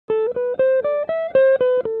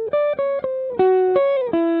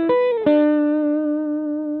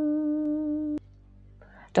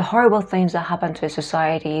the horrible things that happen to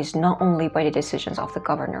societies not only by the decisions of the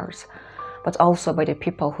governors, but also by the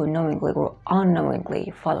people who knowingly or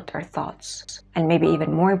unknowingly followed their thoughts, and maybe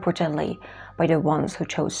even more importantly, by the ones who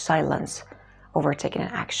chose silence over taking an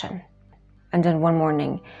action. And then one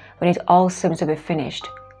morning, when it all seems to be finished,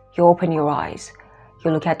 you open your eyes, you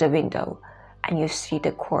look at the window, and you see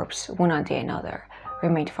the corpse, one after another,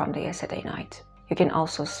 remained from the yesterday night. You can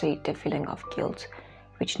also see the feeling of guilt,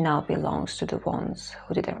 which now belongs to the ones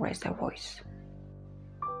who didn't raise their voice.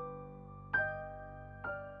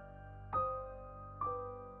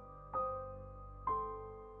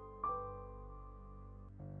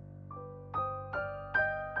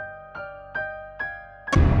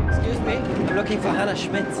 Excuse me, I'm looking for Hannah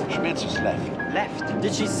Schmitz. Schmitz is left. Left?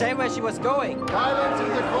 Did she say where she was going? Silence in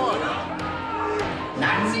the court!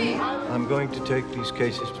 Nazi! I'm going to take these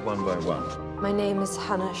cases one by one. My name is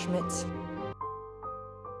Hannah Schmitz.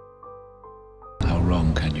 How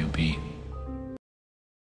wrong can you be?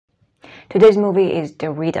 Today's movie is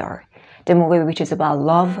The Reader, the movie which is about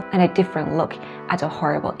love and a different look at a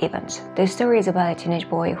horrible event. The story is about a teenage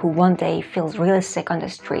boy who one day feels really sick on the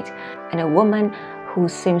street, and a woman who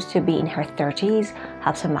seems to be in her 30s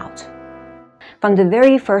helps him out. From the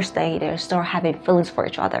very first day, they start having feelings for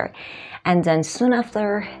each other, and then soon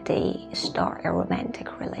after, they start a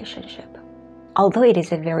romantic relationship. Although it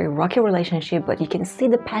is a very rocky relationship, but you can see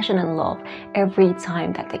the passion and love every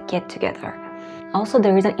time that they get together. Also,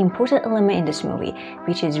 there is an important element in this movie,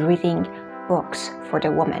 which is reading books for the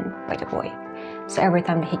woman by the boy. So every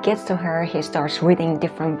time he gets to her, he starts reading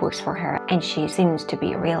different books for her, and she seems to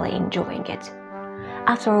be really enjoying it.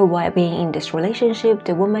 After a while being in this relationship,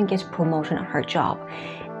 the woman gets promotion on her job,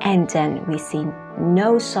 and then we see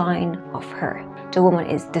no sign of her. The woman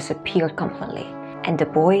is disappeared completely, and the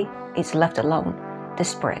boy is left alone,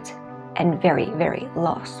 desperate, and very, very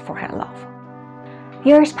lost for her love.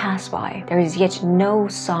 Years pass by, there is yet no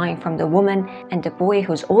sign from the woman, and the boy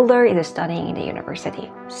who's older is studying in the university.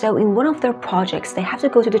 So in one of their projects, they have to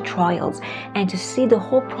go to the trials and to see the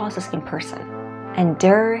whole process in person. And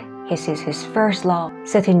there he sees his first love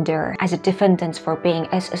sitting there as a defendant for being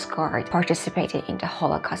SS guard participating in the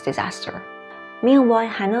Holocaust disaster. Meanwhile,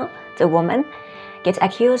 Hannah, the woman, gets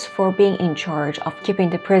accused for being in charge of keeping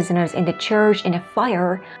the prisoners in the church in a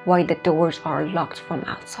fire while the doors are locked from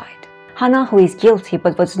outside. Hannah, who is guilty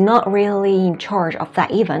but was not really in charge of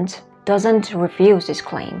that event, doesn't refuse this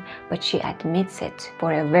claim, but she admits it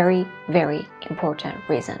for a very, very important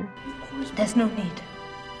reason. There's no need.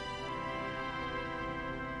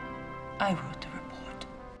 I wrote the report.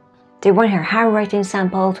 They want her handwriting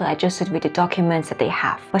sample to adjust it with the documents that they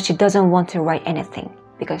have, but she doesn't want to write anything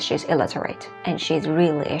because she's illiterate, and she's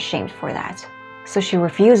really ashamed for that. So she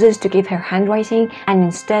refuses to give her handwriting, and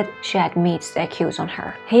instead she admits the accuse on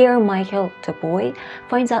her. Here Michael, the boy,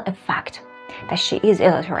 finds out a fact that she is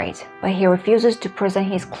illiterate, but he refuses to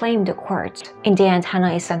present his claim to court. In the end,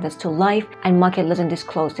 Hannah is sentenced to life, and Michael doesn't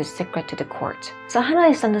disclose this secret to the court. So Hannah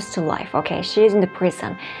is sentenced to life, okay, she is in the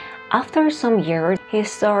prison. After some years, he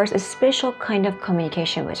starts a special kind of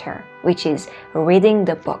communication with her, which is reading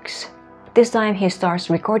the books. This time he starts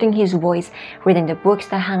recording his voice, reading the books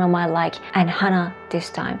that Hannah might like, and Hannah this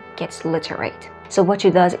time gets literate. So what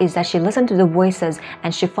she does is that she listens to the voices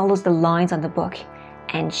and she follows the lines on the book,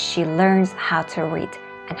 and she learns how to read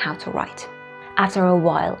and how to write. After a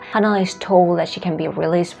while, Hannah is told that she can be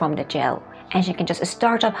released from the jail and she can just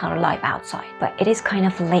start up her life outside. But it is kind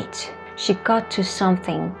of late. She got to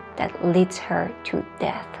something that leads her to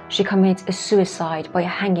death. She commits a suicide by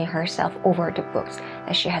hanging herself over the books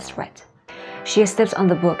that she has read. She steps on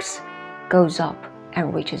the books, goes up,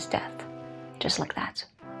 and reaches death. Just like that.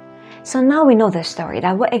 So now we know the story,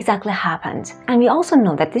 that what exactly happened. And we also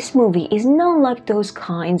know that this movie is not like those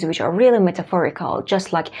kinds which are really metaphorical,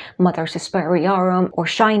 just like Mother Superiorem or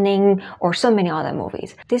Shining or so many other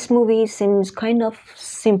movies. This movie seems kind of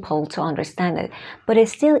simple to understand it, but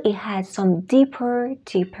it has some deeper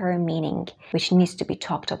meaning which needs to be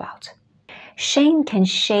talked about. Shame can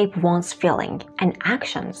shape one's feeling and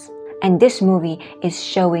actions, and this movie is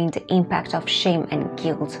showing the impact of shame and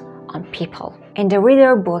guilt on people. In the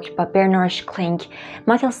Reader book by Bernard Klink,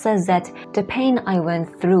 Michael says that the pain I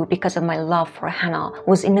went through because of my love for Hannah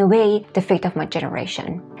was in a way the fate of my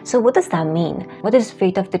generation. So what does that mean? What is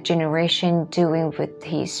fate of the generation doing with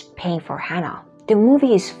his pain for Hannah? The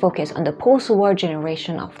movie is focused on the post-war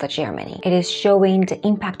generation of the Germany. It is showing the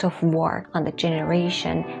impact of war on the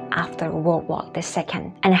generation after World War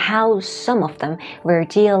II, and how some of them were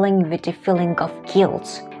dealing with the feeling of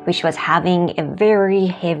guilt, which was having a very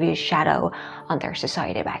heavy shadow on their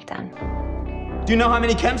society back then. Do you know how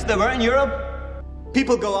many camps there were in Europe?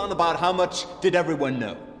 People go on about how much did everyone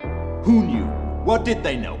know. Who knew? What did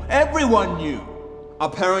they know? Everyone knew! Our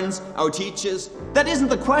parents, our teachers. That isn't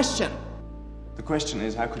the question. The question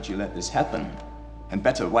is, how could you let this happen? And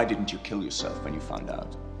better, why didn't you kill yourself when you found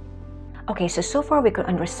out? Okay, so far we could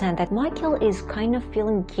understand that Michael is kind of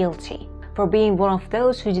feeling guilty for being one of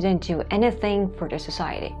those who didn't do anything for the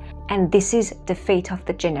society. And this is the fate of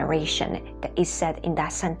the generation that is said in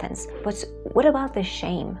that sentence. But what about the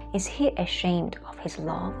shame? Is he ashamed of his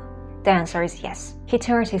love? The answer is yes. He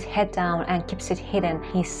turns his head down and keeps it hidden.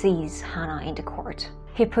 He sees Hannah in the court.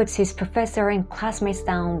 He puts his professor and classmates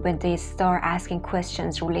down when they start asking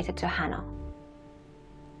questions related to Hannah.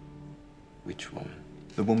 Which woman?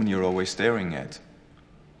 The woman you're always staring at.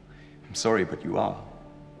 I'm sorry, but you are.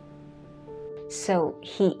 So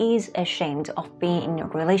he is ashamed of being in a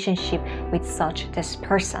relationship with such this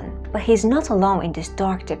person. But he's not alone in this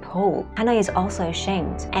dark deep hole. Hannah is also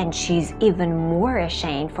ashamed, and she's even more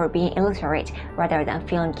ashamed for being illiterate rather than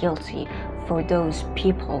feeling guilty for those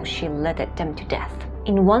people she led them to death.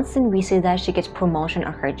 In one scene we see that she gets promotion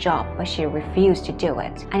on her job, but she refused to do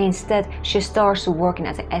it, and instead she starts working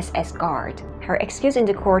as an SS guard. Her excuse in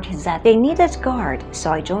the court is that they needed guard,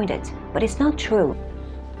 so I joined it, but it's not true.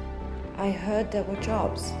 I heard there were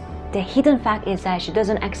jobs. The hidden fact is that she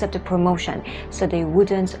doesn't accept the promotion, so they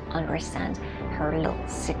wouldn't understand her little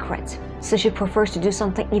secret. So she prefers to do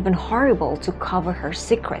something even horrible to cover her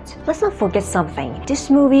secret. Let's not forget something.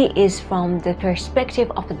 This movie is from the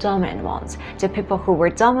perspective of the dominant ones, the people who were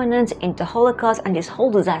dominant in the Holocaust and this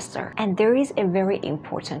whole disaster. And there is a very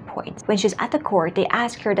important point. When she's at the court, they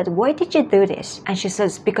ask her that, why did you do this? And she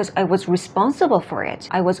says, because I was responsible for it.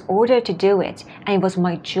 I was ordered to do it, and it was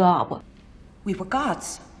my job. We were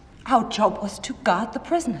guards. Our job was to guard the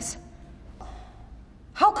prisoners.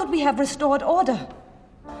 How could we have restored order?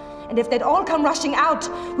 And if they'd all come rushing out,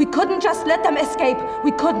 we couldn't just let them escape.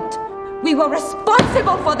 We couldn't. We were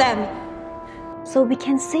responsible for them. So we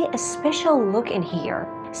can see a special look in here.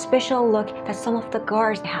 Special look that some of the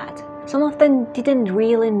guards had. Some of them didn't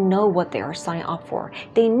really know what they were signing up for.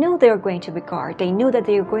 They knew they were going to be guard. They knew that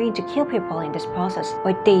they were going to kill people in this process,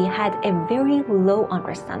 but they had a very low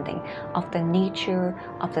understanding of the nature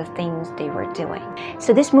of the things they were doing.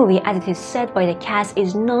 So this movie, as it is said by the cast,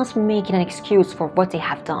 is not making an excuse for what they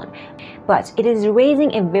have done, but it is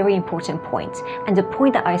raising a very important point. And the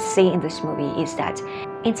point that I see in this movie is that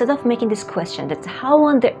instead of making this question that how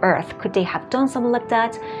on the earth could they have done something like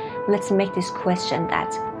that, let's make this question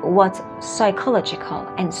that what psychological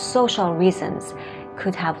and social reasons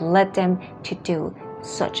could have led them to do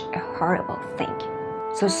such a horrible thing.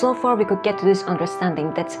 So far we could get to this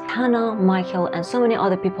understanding that Hannah, Michael, and so many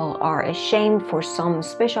other people are ashamed for some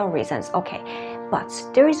special reasons. Okay, but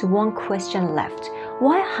there is one question left.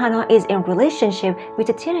 Why Hannah is in a relationship with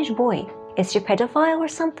a teenage boy? Is she a pedophile or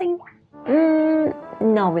something?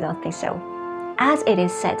 No, we don't think so. As it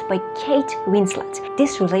is said by Kate Winslet,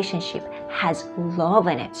 this relationship has love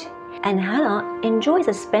in it. And Hannah enjoys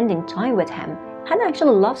spending time with him. Hannah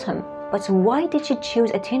actually loves him. But why did she choose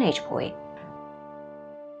a teenage boy?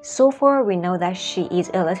 So far we know that she is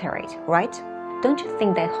illiterate, right? Don't you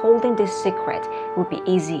think that holding this secret would be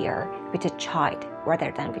easier with a child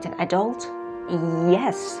rather than with an adult?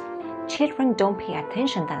 Yes. Children don't pay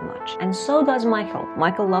attention that much, and so does Michael.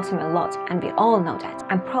 Michael loves him a lot, and we all know that.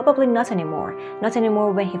 And probably not anymore. Not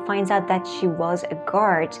anymore when he finds out that she was a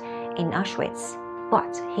guard in Auschwitz.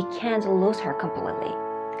 But he can't lose her completely.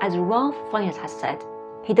 As Ralph Fiennes has said,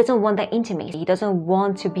 he doesn't want that intimacy. He doesn't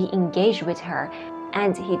want to be engaged with her,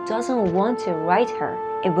 and he doesn't want to write her.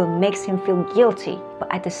 It will make him feel guilty,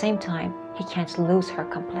 but at the same time, he can't lose her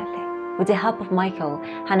completely. With the help of Michael,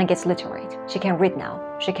 Hannah gets literate. She can read now.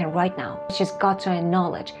 She can write now. She's got to a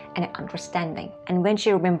knowledge and an understanding. And when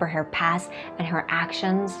she remembers her past and her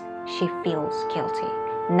actions, she feels guilty.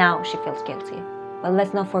 Now she feels guilty. But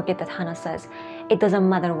let's not forget that Hannah says, it doesn't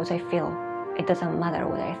matter what I feel. It doesn't matter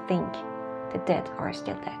what I think. The dead are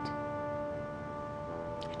still dead.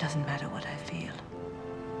 It doesn't matter what I feel.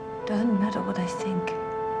 It doesn't matter what I think.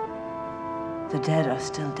 The dead are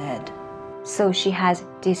still dead. So she has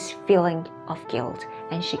this feeling of guilt,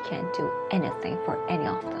 and she can't do anything for any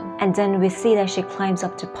of them. And then we see that she climbs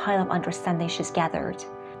up the pile of understanding she's gathered,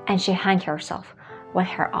 and she hangs herself while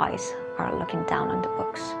her eyes are looking down on the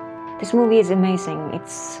books. This movie is amazing.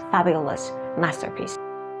 It's a fabulous masterpiece.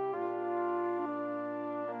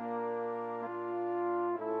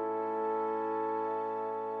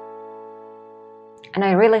 and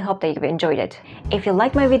I really hope that you've enjoyed it. If you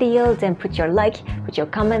like my video, then put your like, put your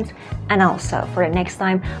comment, and also for the next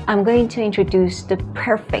time, I'm going to introduce the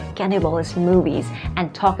perfect cannibalist movies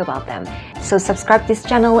and talk about them. So subscribe to this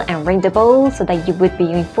channel and ring the bell so that you would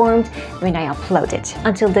be informed when I upload it.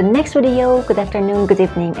 Until the next video, good afternoon, good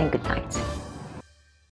evening, and good night.